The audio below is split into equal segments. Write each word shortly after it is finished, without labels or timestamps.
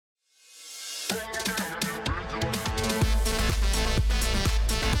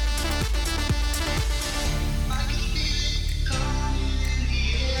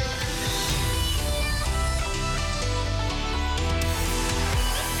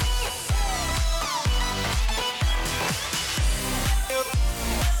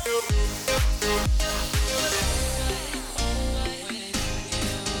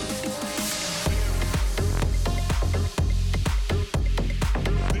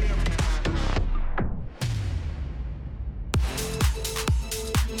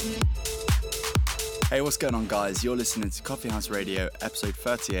Hey, what's going on, guys? You're listening to Coffee House Radio, episode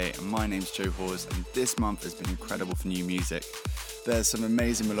 38, and my name's Joe Hawes, and this month has been incredible for new music. There's some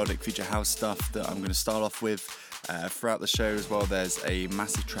amazing melodic future house stuff that I'm going to start off with. Throughout the show as well, there's a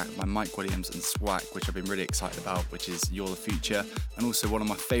massive track by Mike Williams and Swack, which I've been really excited about, which is You're the Future, and also one of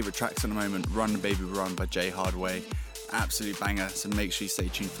my favourite tracks at the moment, Run Baby Run by Jay Hardway. Absolute banger, so make sure you stay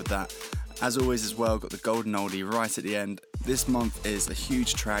tuned for that. As always as well, got the golden oldie right at the end. This month is a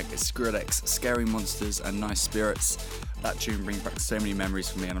huge track. It's Skrillex, Scary Monsters and Nice Spirits. That tune brings back so many memories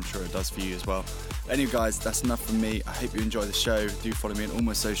for me, and I'm sure it does for you as well. Anyway guys, that's enough from me. I hope you enjoy the show. Do follow me on all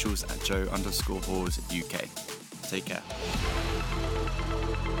my socials at Joe_Hawes UK. Take care.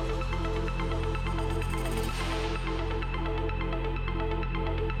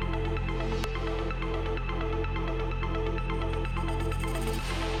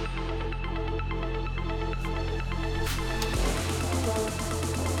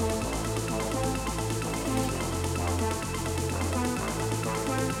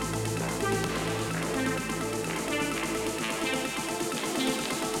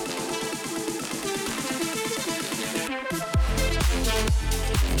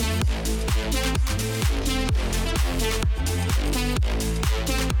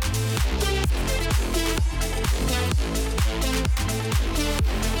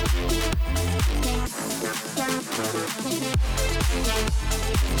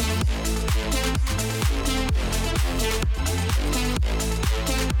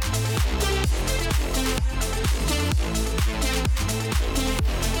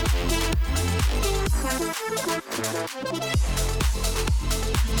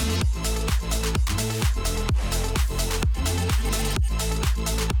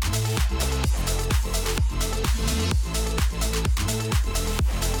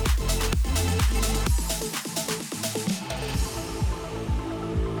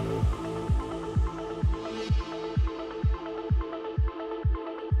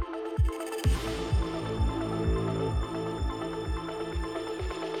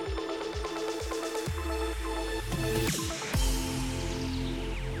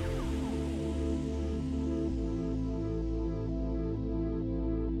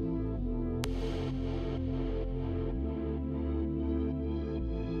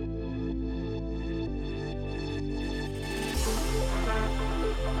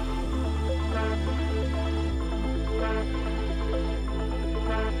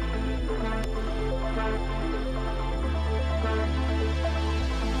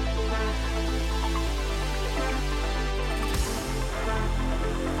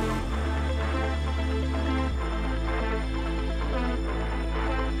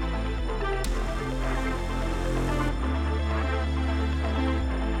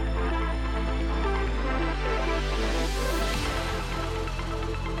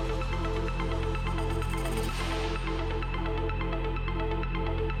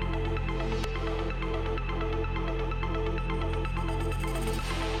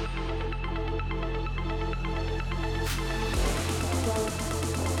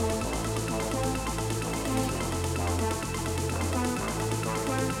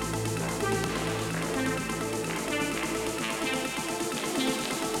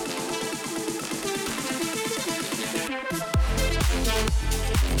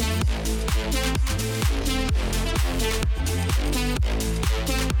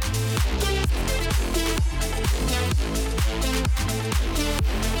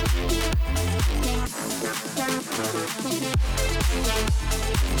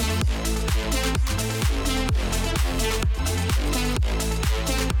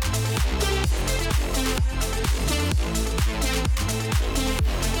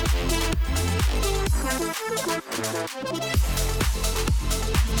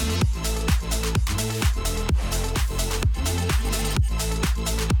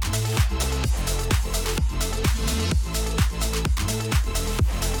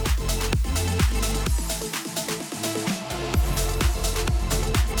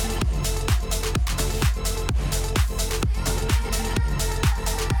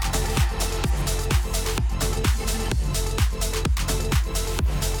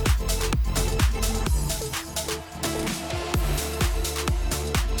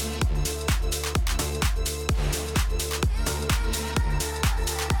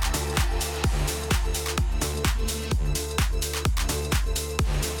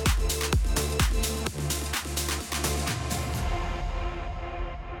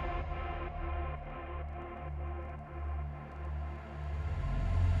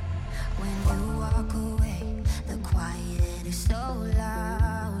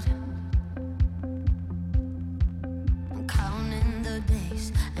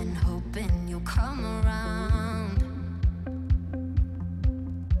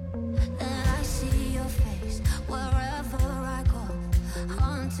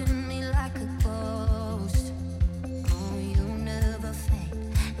 haunted me like a ghost. Oh, you never fade,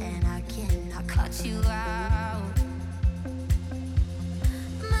 and I cannot cut you out.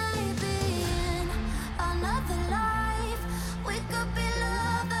 Maybe in another life we could be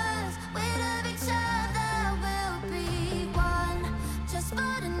lovers. We'd have each other. We'll be one just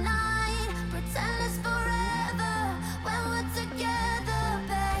for tonight. Pretend it's forever when we're together,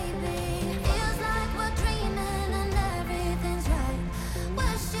 baby. Feels like we're dreaming and everything's right.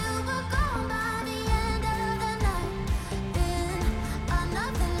 Wish you were gone by the end of the night. In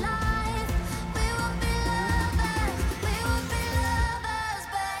another life, we will be lovers.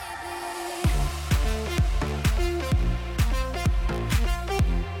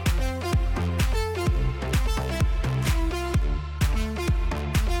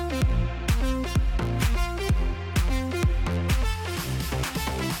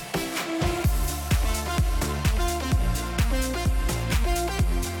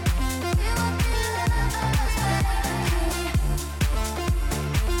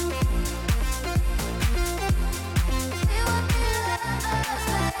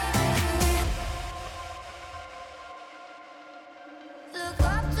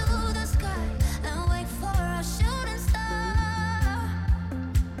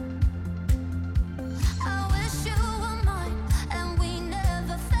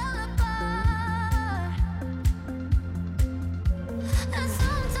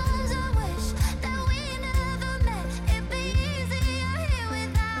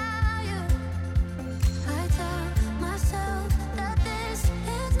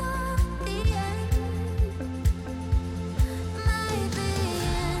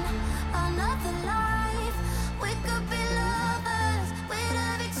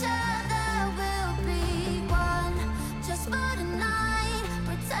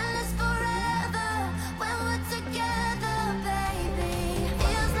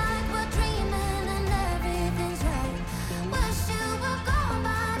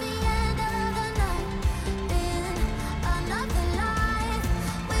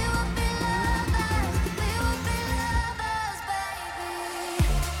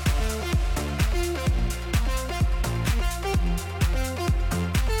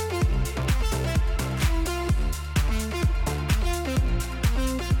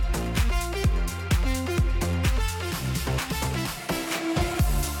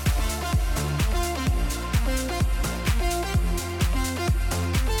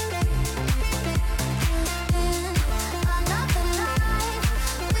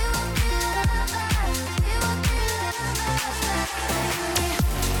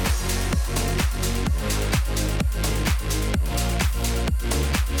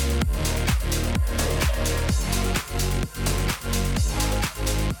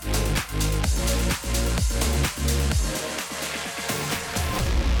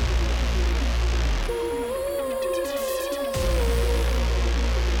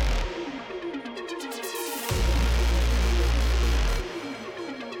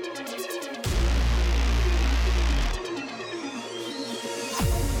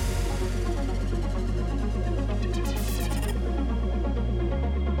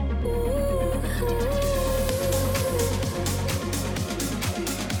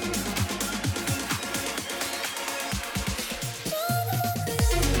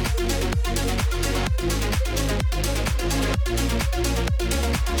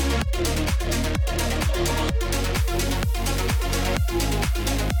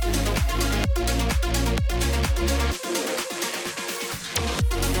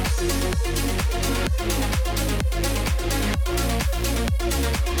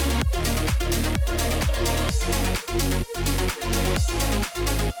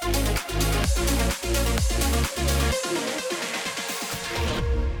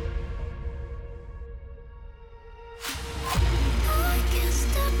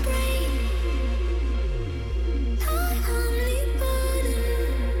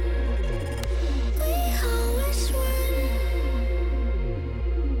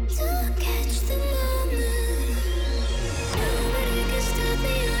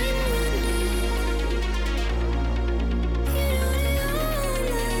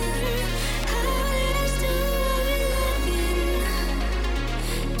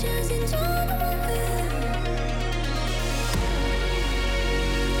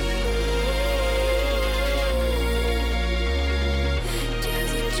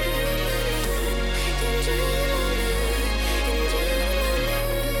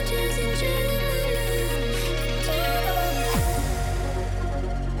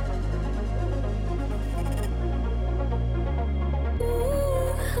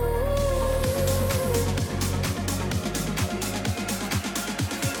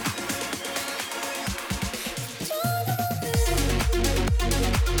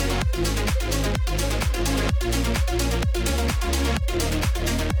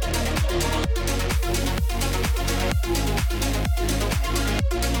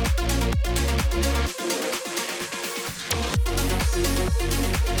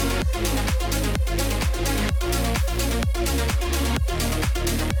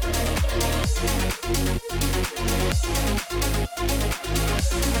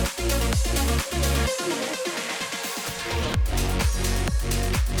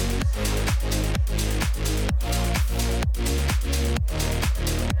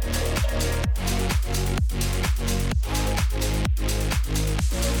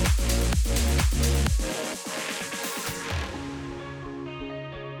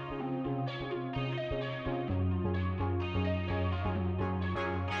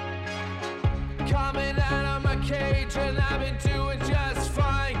 children, I've been doing just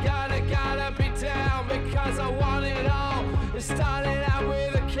fine. Gotta be down because I want it all. It started out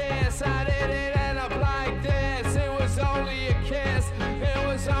with a kiss, I didn't end up like this. It was only a kiss, it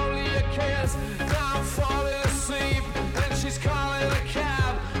was only a kiss. Now I'm falling asleep, and she's calling a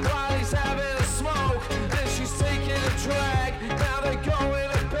cab while he's having a smoke, and she's taking a drag. Now they're going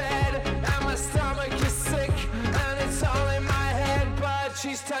to bed, and my stomach is sick, and it's all in my head, but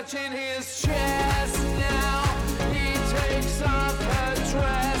she's touching his chest now. He takes off her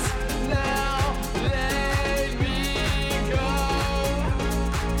dress now. Let me go.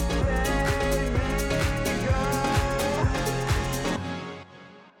 Let me go.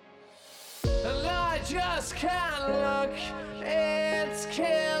 And I just can't look. It's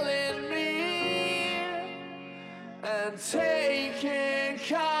killing me and taking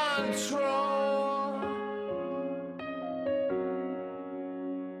control.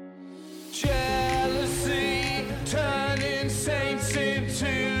 Jealousy, turning saints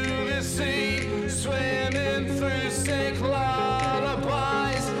into the sea, swimming through sick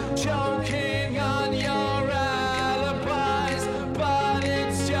lullabies, choking on your alibis, but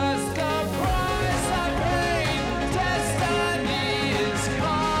it's just the price I paid. Destiny is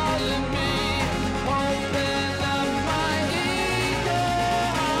calling me, open up my eagle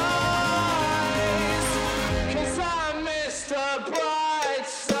eyes, 'cause I missed the bright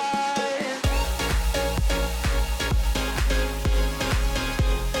side.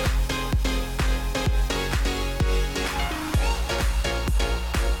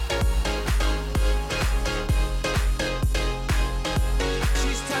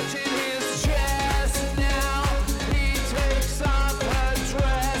 She's touching his chest now. He takes off her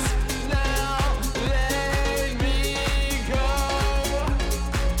dress now. Let me go.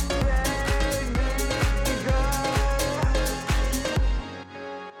 Let me go.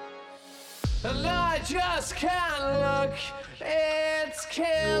 And I just can't look. It's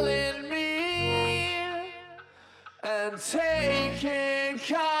killing me and taking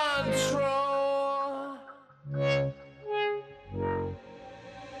control.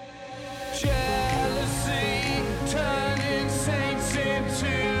 Jealousy, turning saints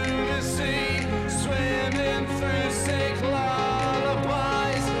into the sea, swimming through sick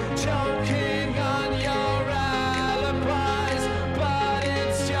lullabies, choking on your alibis, but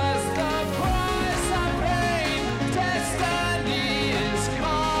it's just the price I paid. Destiny is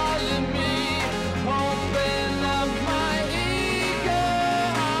calling me, open up my eagle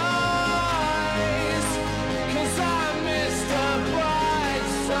eyes, 'cause I missed the bright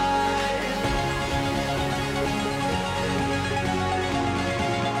side.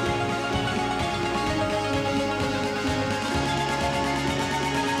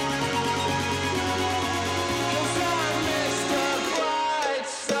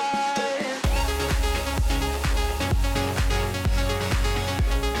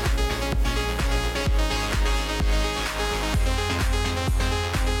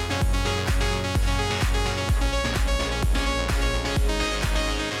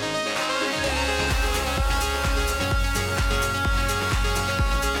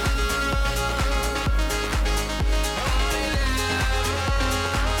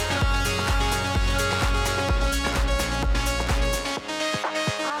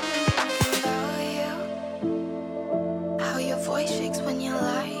 How your voice shakes when you're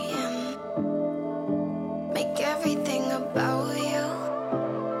lying. Make everything about you,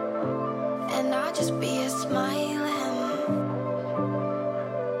 and I just be a smiling.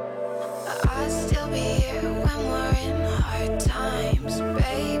 I'd still be here when we're in hard times.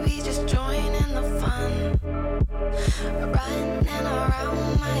 Baby, just join in the fun. Running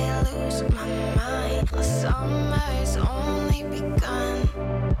around, might lose my mind. The summer's only begun.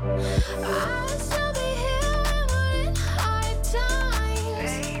 I'd still be here when we're in hard times.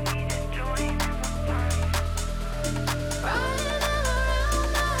 Baby, just join in the fun. Running around,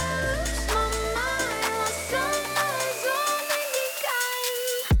 might lose my mind. The summer's only begun.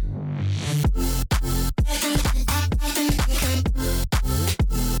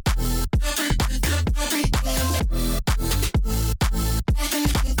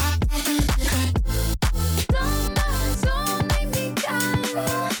 Summer's only begun.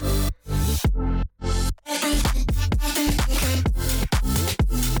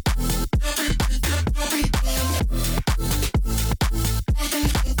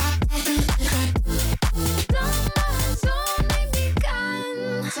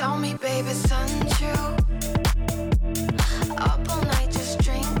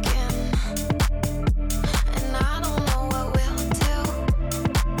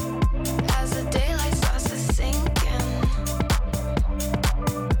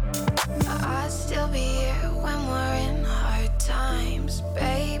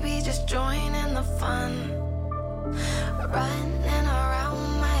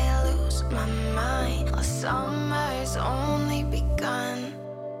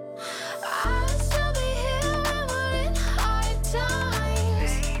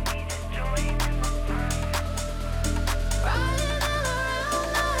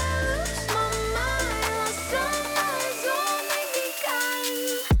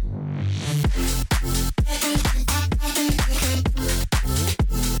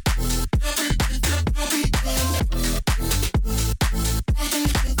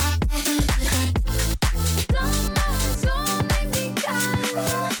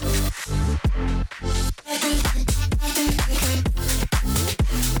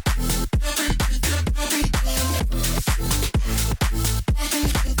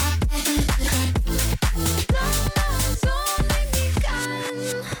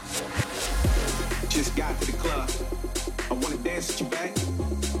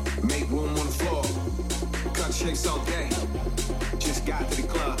 chicks all day. Just got to the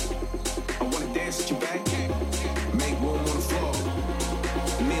club. I wanna dance with you, back. Make room on the floor.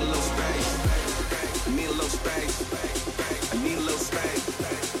 Need a little space. Need a little space. I need a little space.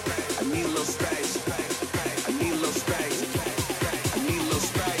 I need a little space. I need a little space. I need a little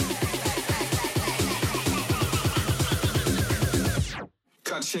space.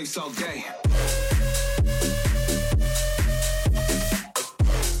 Cut chicks all day.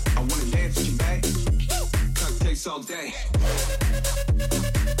 I wanna dance with you, back. Cut chicks all day.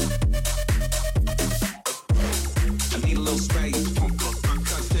 I need a little space.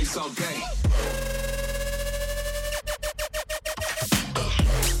 Cut chicks all day.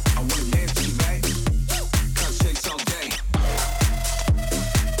 I wanna dance with you, babe. Cut chicks all day.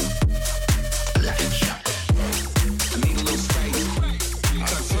 I need a little space.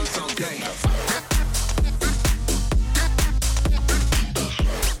 Cut chicks all day.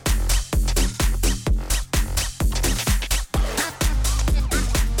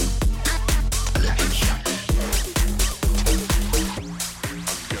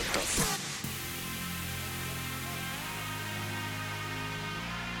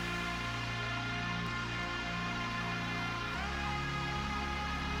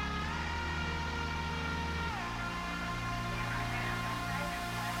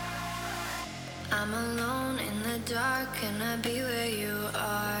 I'm alone in the dark, can I be where you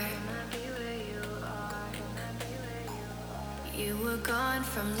are? You were gone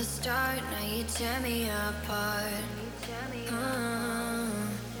from the start, now you tear me apart.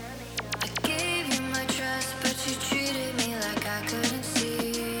 I gave you my trust, but you treated me like I couldn't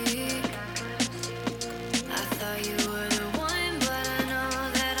see. I thought you were the one, but I know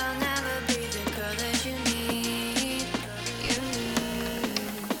that I'll never be the girl that you need. You need.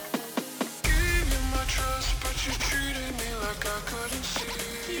 Gave you my trust, but you treated me like I couldn't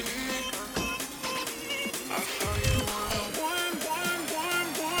see. I thought you were the one, one, one, one,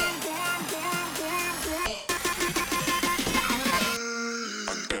 one, one, one, one.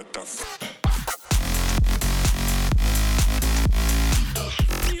 I get that.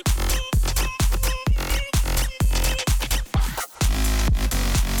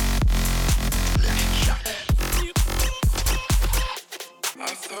 I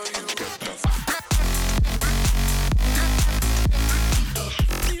thought you get that.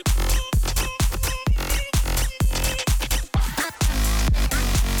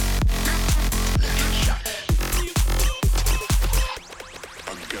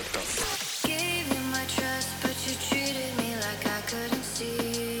 Gave you my trust, but you treated me like I couldn't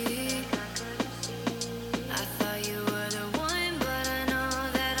see. I thought you were the one, but I know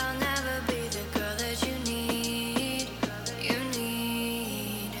that I'll never be the girl that you need. You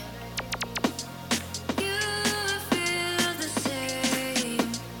need. You would feel the same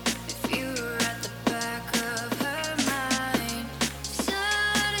if you were at the back of her mind.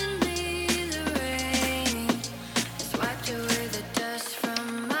 Suddenly the rain has wiped away the dust from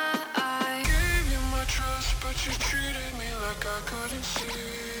my eyes. Gave you my trust, but you treated me like I couldn't see.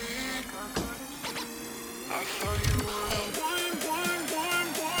 I thought you were the one, one, one, one,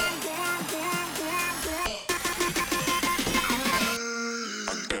 one, one, one, one.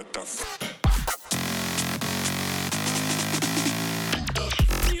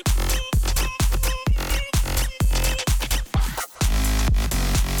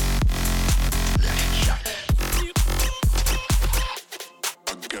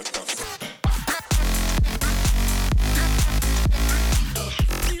 I get that.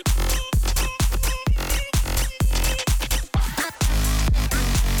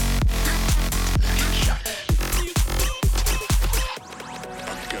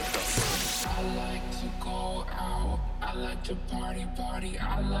 I get that. I like to go out. I like to party, party.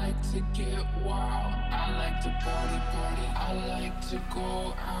 I like to get wild. I like to party, party. I like to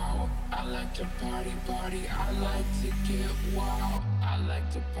go out. I like to party, party. I like to get wild. I like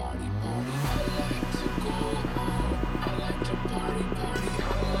to party, party. I like to go out. I like to party, party.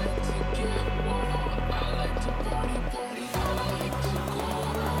 I like to get wild. I like to party, party. I like to go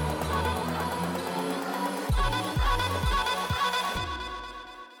out, go out, go out, go out.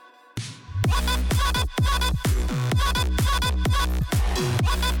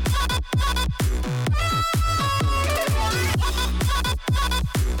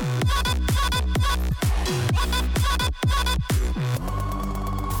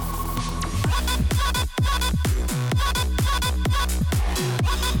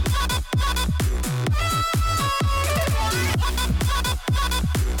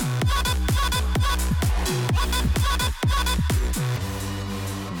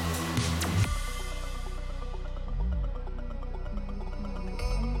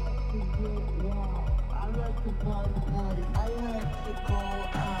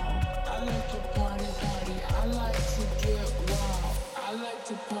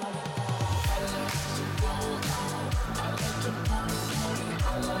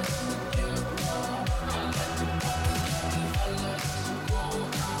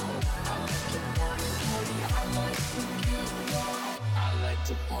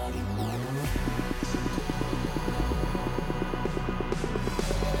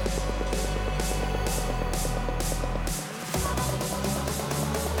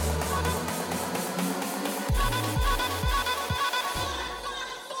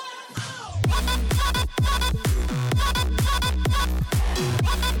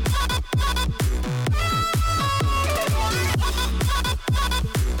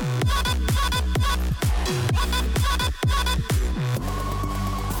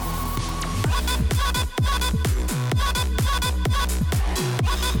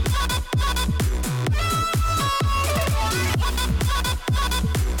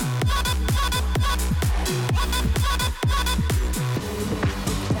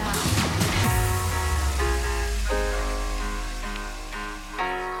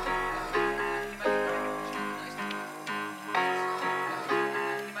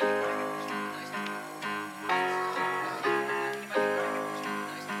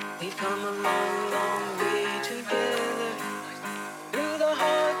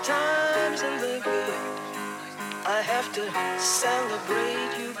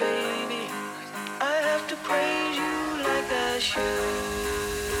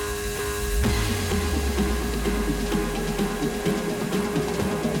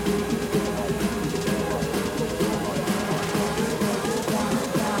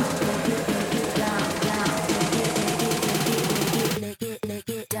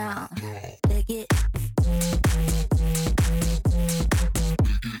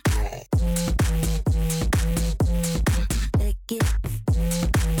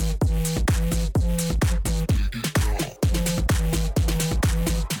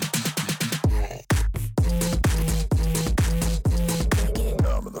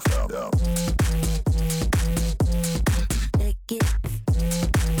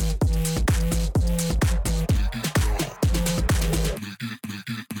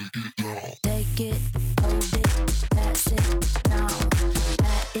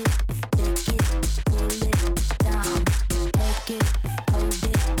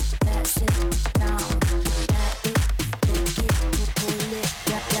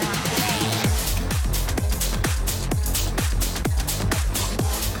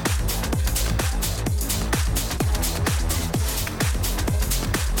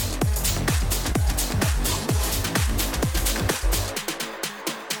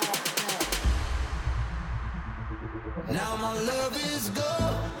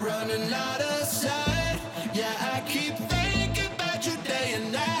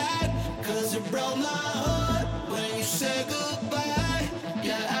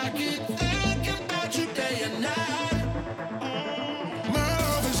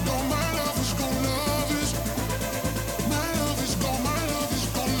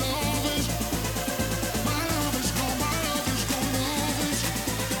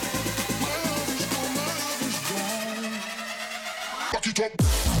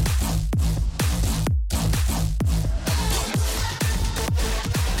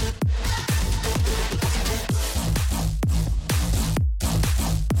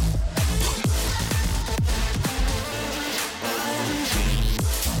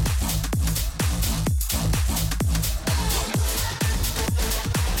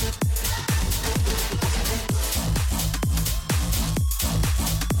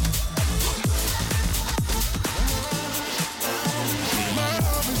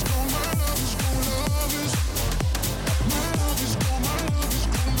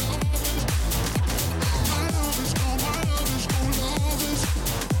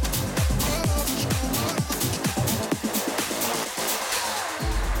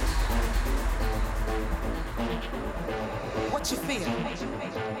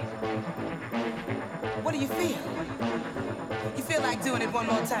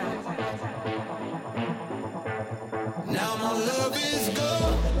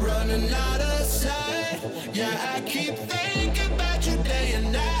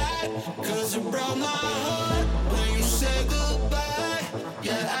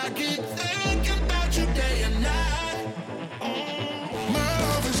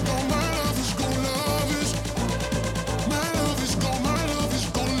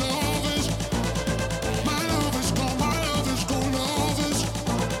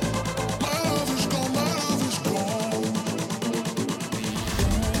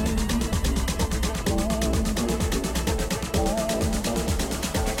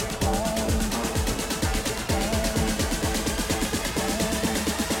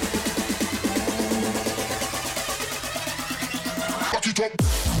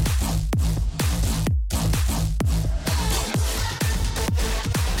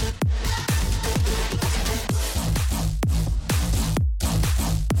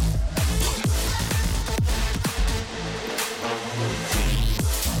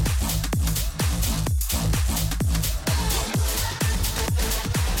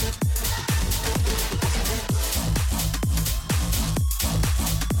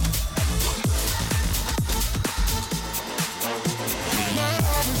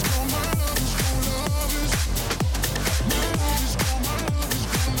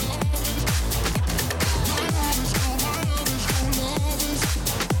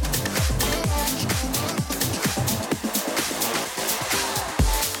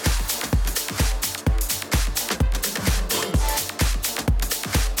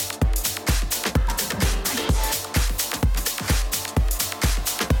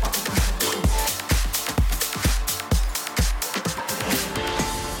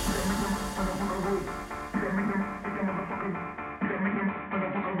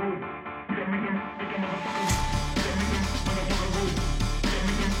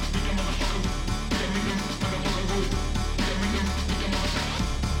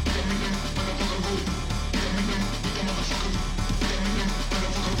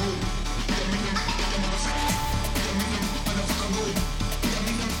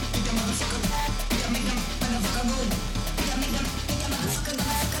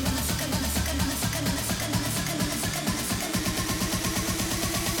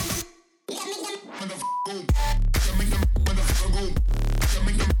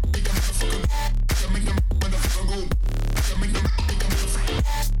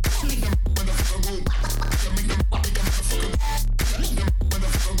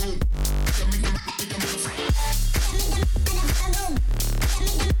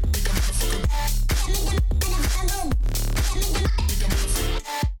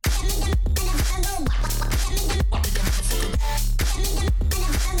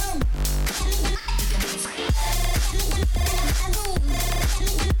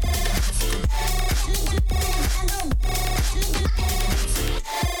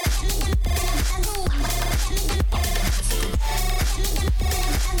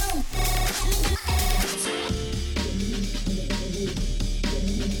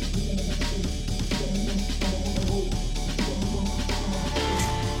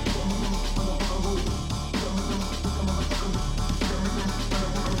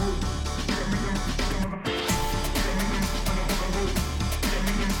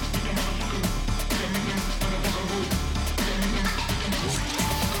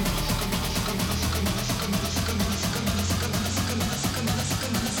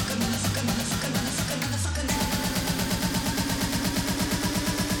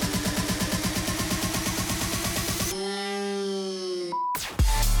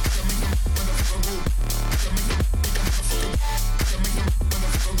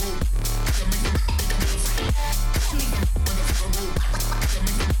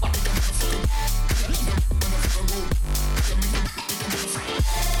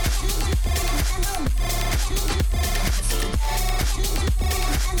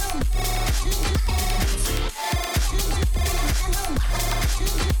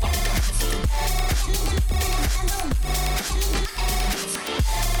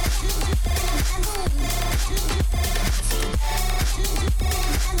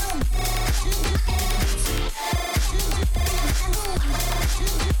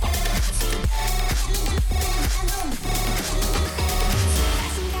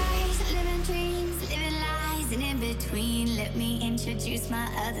 introduce my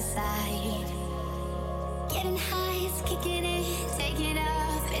other side. Getting high is kicking in, take it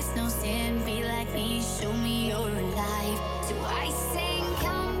off. It's no sin, be like me, show me you're alive. So I sing,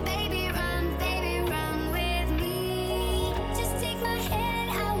 come baby run with me. Just take my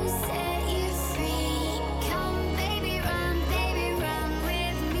hand, I will set you free. Come baby run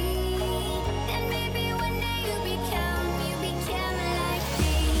with me. Then maybe one day you become like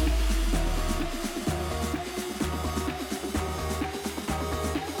me.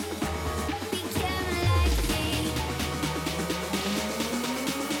 Become like me.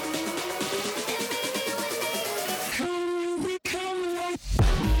 Then maybe one day you become like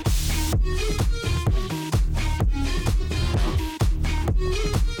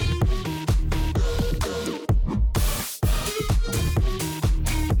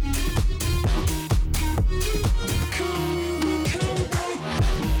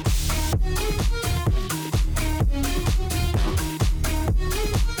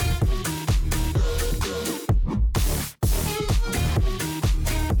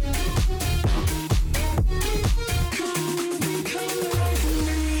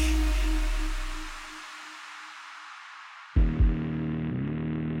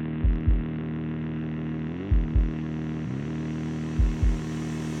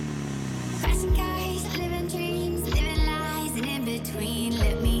passing cars, living dreams, living lies, and in between.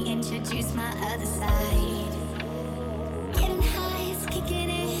 Let me introduce my other side. Getting high is kicking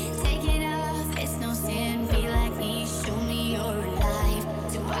in, take it off. It's no sin, be like me, show me you're alive.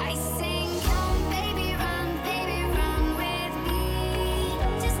 So I sing, come baby run with me.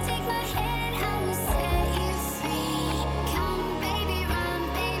 Just take my hand, I will set you free. Come baby run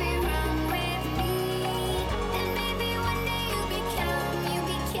with me. Then maybe one day you become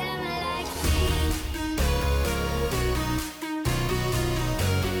like me.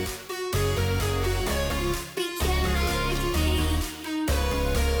 Become like me.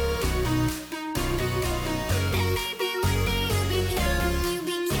 Then maybe one day you become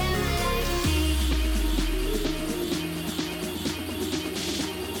like me.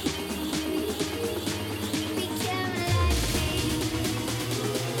 Become like me.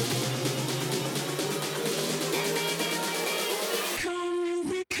 Then maybe one day you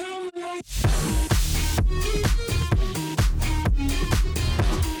become like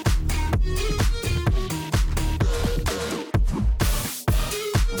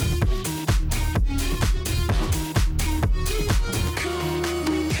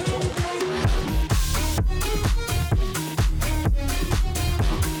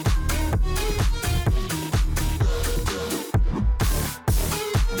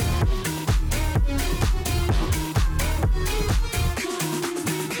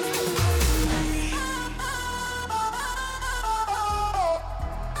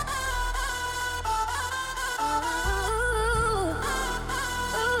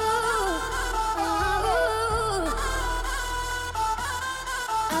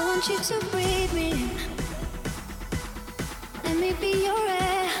I want you to breathe me in. Let me be your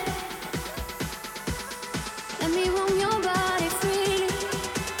air. Let me roam your body free.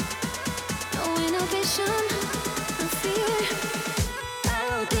 No inhibition, no fear.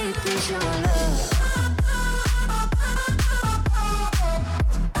 How deep is your love?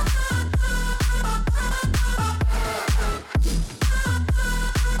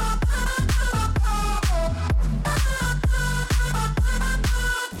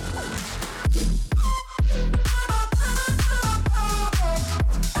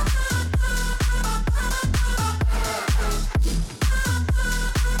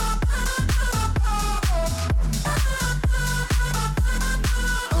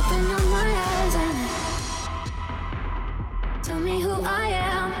 Open up my eyes and tell me who I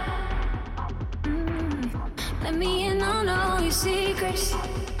am. Let me in on all your secrets.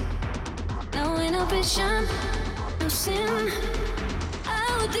 No inhibition, no sin.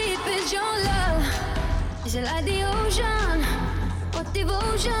 How deep is your love? Is it like the ocean? What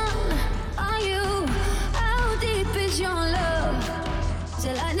devotion are you? How deep is your love? Is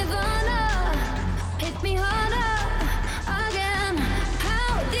it like Nirvana? Hit me harder again.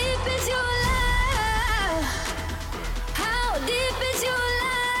 How deep is your love? How deep is your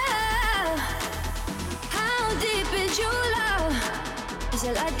love? How deep is your love? Is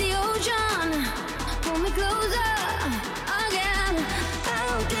it like the ocean? Pull me closer again.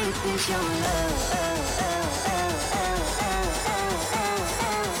 How deep is your love?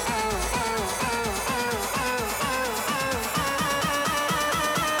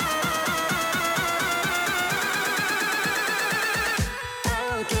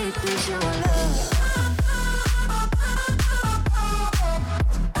 How deep is your love?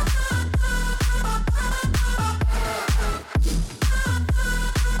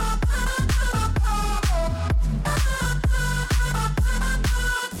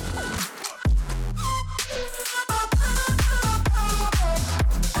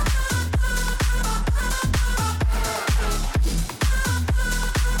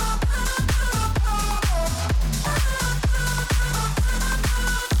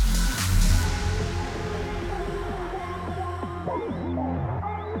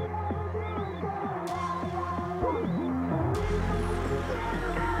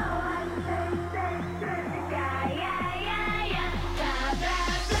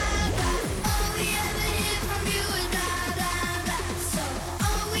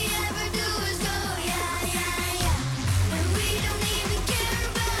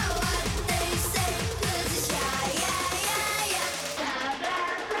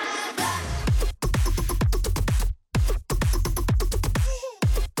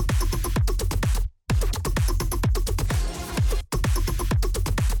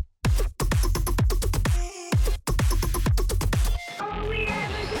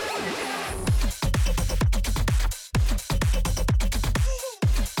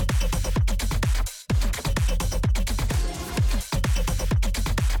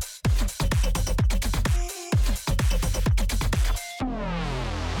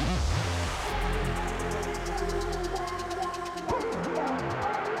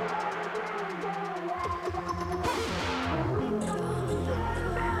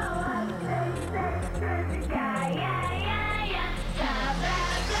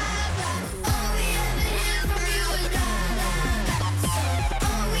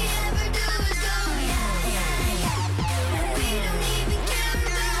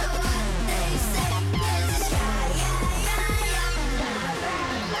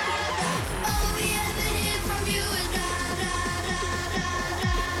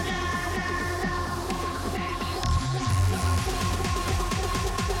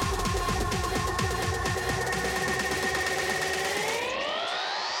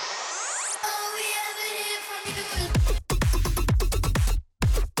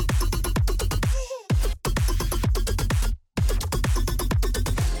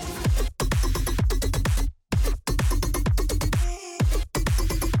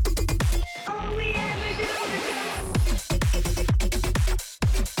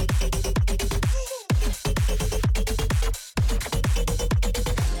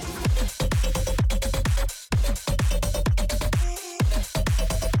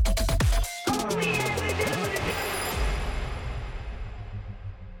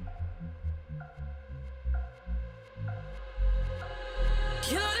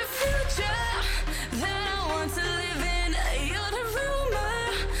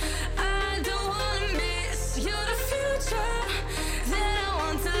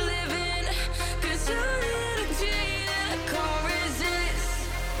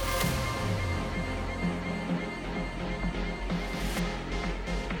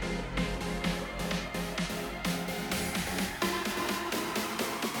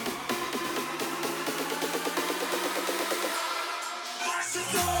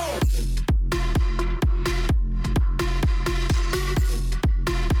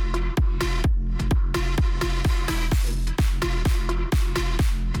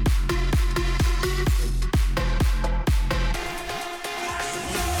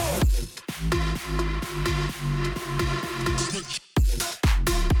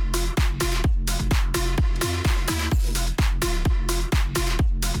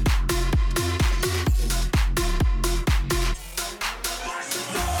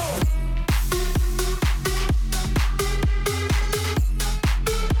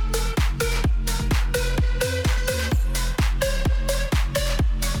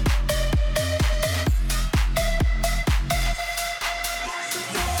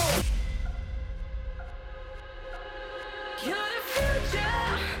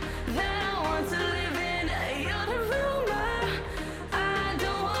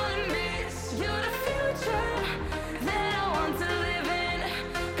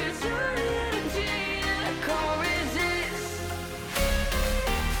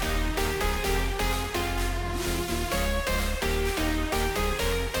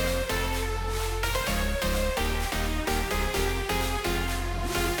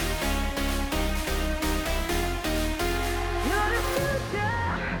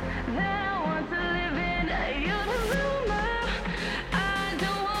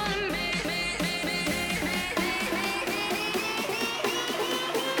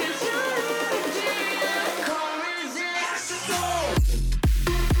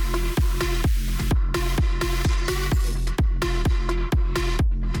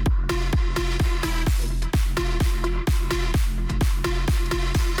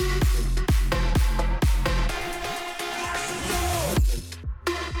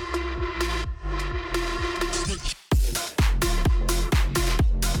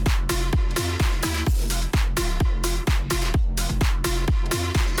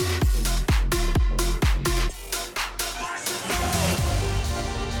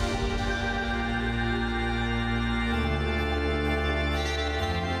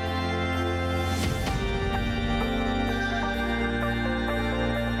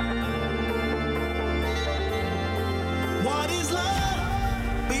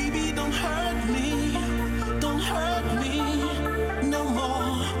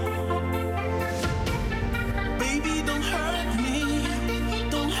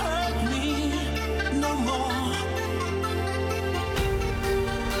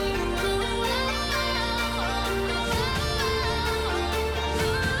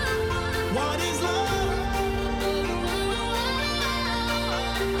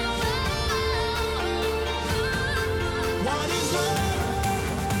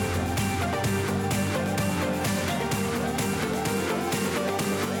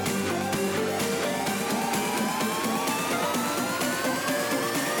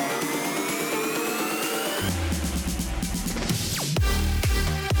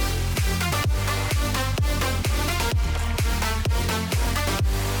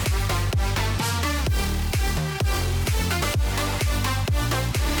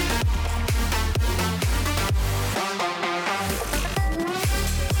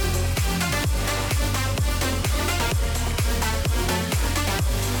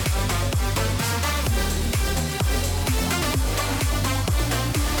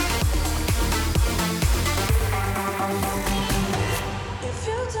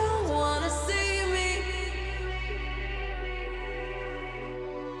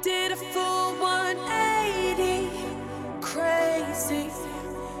 did a full 180, crazy.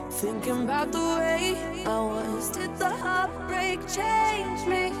 Thinking about the way I was. Did the heartbreak change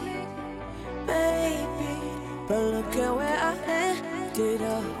me? Maybe, but look at where I ended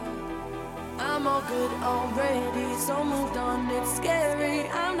up. I'm all good already, so moved on, it's scary.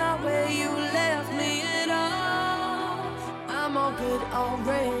 I'm not where you left me at all. I'm all good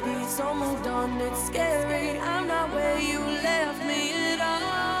already, so moved on, it's scary. I'm not where you left me at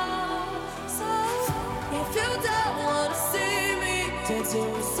all. So, if you don't wanna see me dancing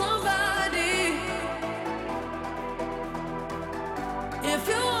with somebody, if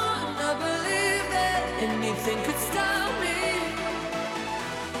you wanna believe that anything could stop me,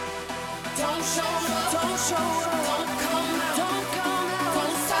 don't show up, don't show up, don't come out, don't come out,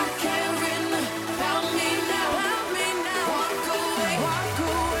 don't stop caring about me now, walk away,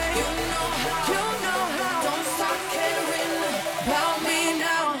 you know how, don't stop caring about me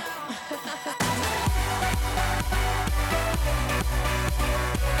now.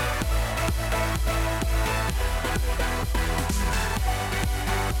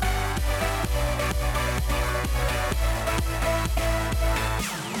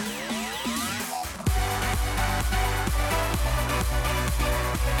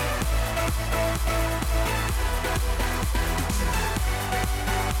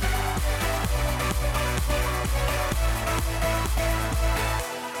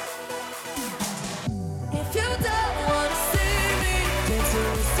 If you don't wanna see me dancing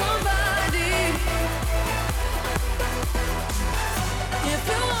with somebody, if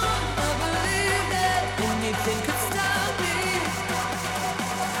you wanna believe that anything could stop me,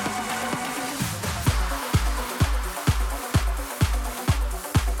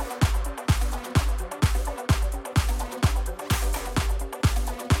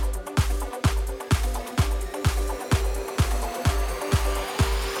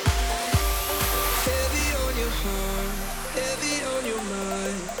 Heavy on your heart, heavy on your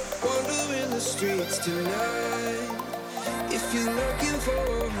mind. Wandering the streets tonight. If you're looking for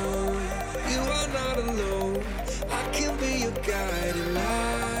a home, you are not alone. I can be your guiding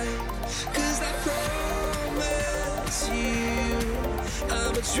light. 'Cause I promise you,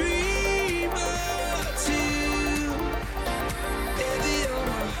 I'm a dreamer too. Heavy on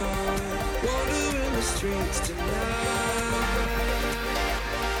my heart, wandering the streets tonight.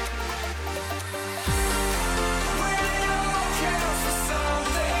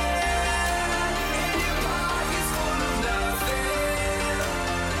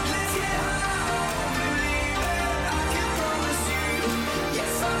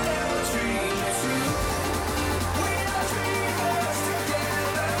 Yes, I never dreamed of you. We are dreamers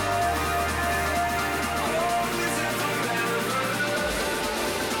together.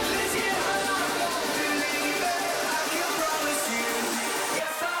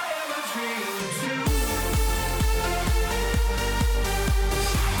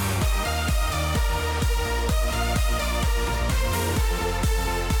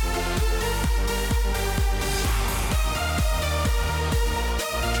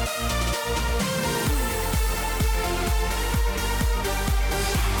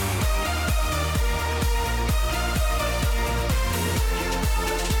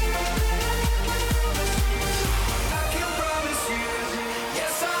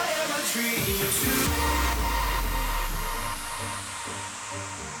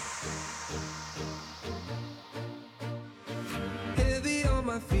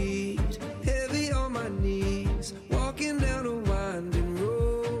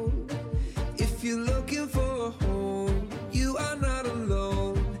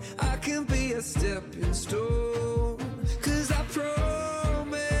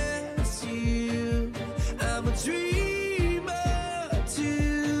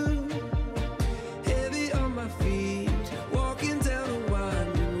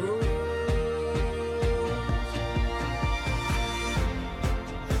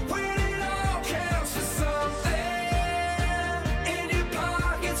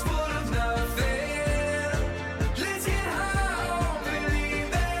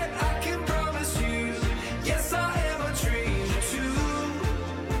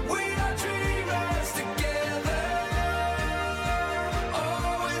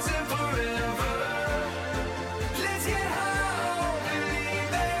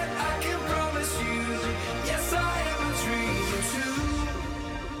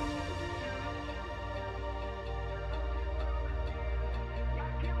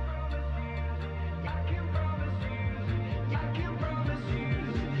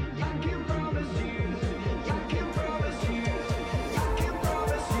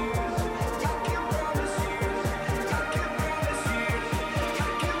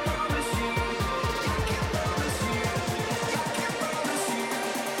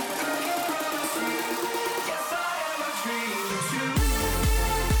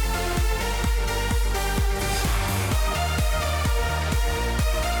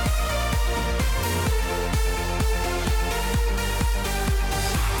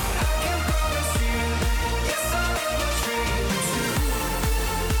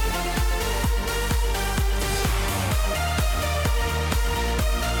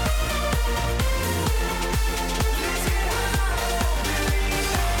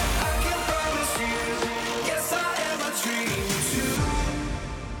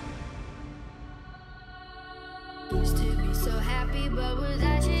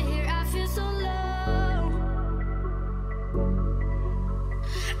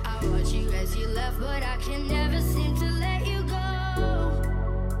 you left, but I can never seem to let you go.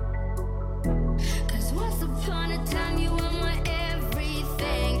 'Cause once upon a time you were my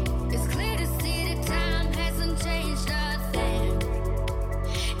everything. It's clear to see that time hasn't changed a thing.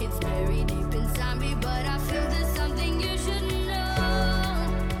 It's buried deep inside me, but I feel there's something you should know.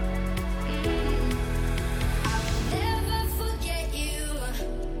 I will never forget you.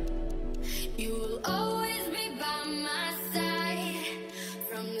 You will always be by my side.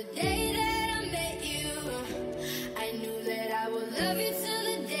 From the day that I met you, I knew that I would love you till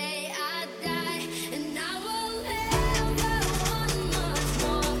the day I die. And I will never want much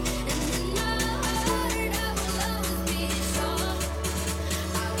more. And in my heart I will always be sure.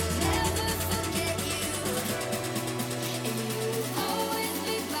 I will never forget you. And you will always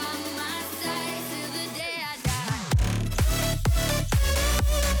be by my side till the day I die.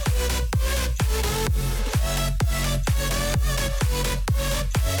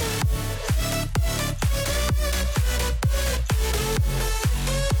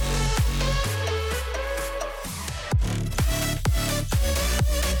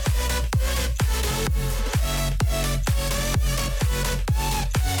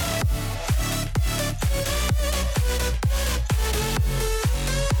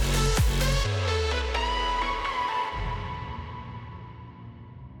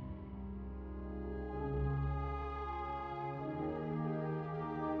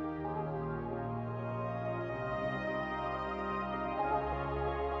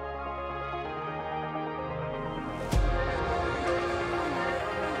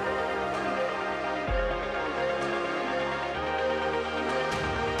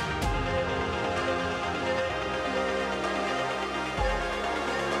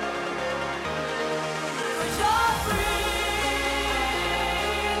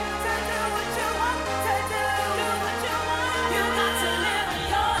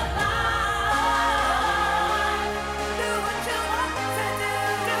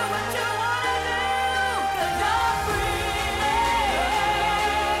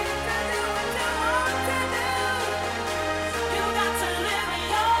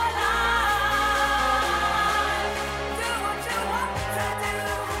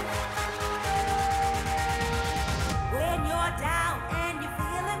 When you're down and you're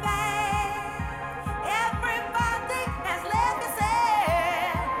feeling bad, everybody has left you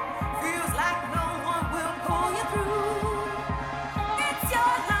sad. Feels like no one will pull you through. It's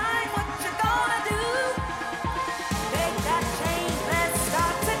your life, what you gonna do? Make that change, let's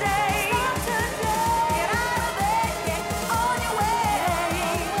start today. Get out of bed, get on your way.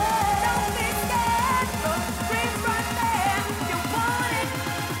 Don't be scared, the dream's right there. You want it,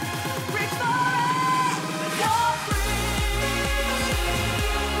 reach for it. You're free.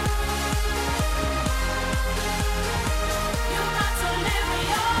 You got to live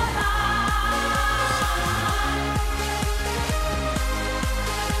your life.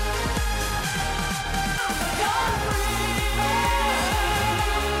 You're free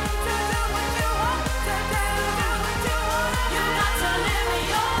to do what you want to do. You got to live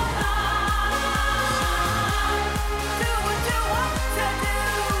your life. Do what you want to do.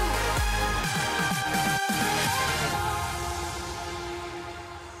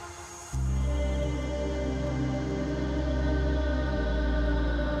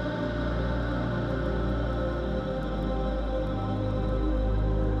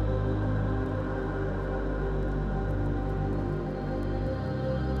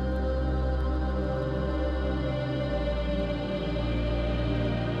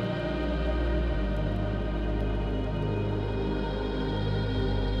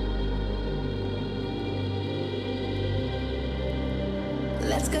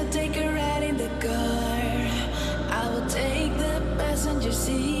 Let's go take a ride in the car. I will take the passenger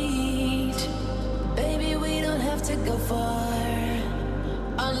seat. Baby, we don't have to go far.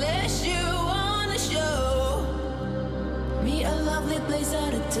 Unless you wanna show me a lovely place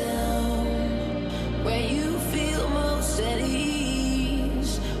out of town where you feel most at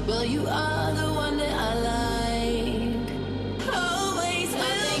ease. Well, you are the one that I like. Always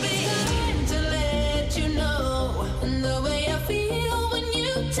will be time to let you know the way I feel when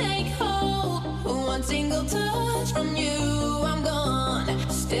you take hold. One single touch from you, I'm gone.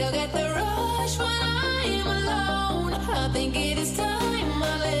 Still get the rush when I'm alone. I think it is time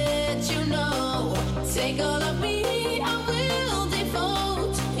I let you know. Take all of me, I will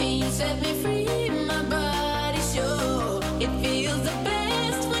devote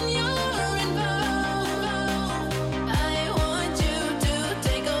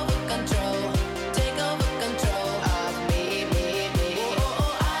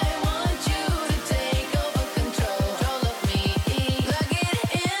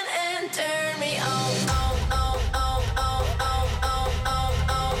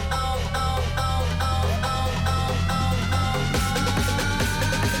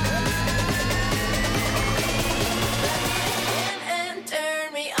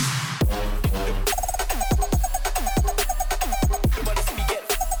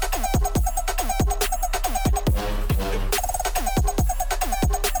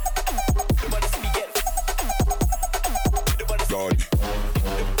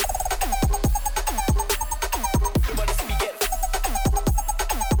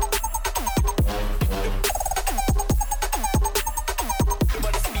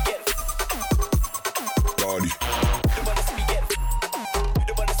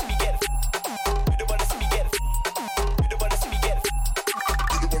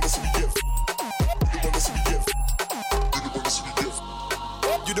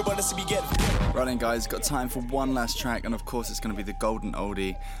You don't wanna see me get. Right then, guys, got time for one last track, and of course it's going to be the Golden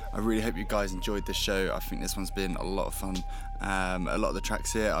Oldie. I really hope you guys enjoyed this show. I think this one's been a lot of fun. A lot of the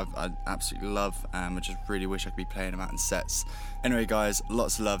tracks here I absolutely love. I just really wish I could be playing them out in sets. Anyway, guys,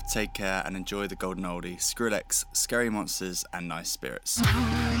 lots of love, take care, and enjoy the Golden Oldie. Skrillex, Scary Monsters, and Nice Spirits.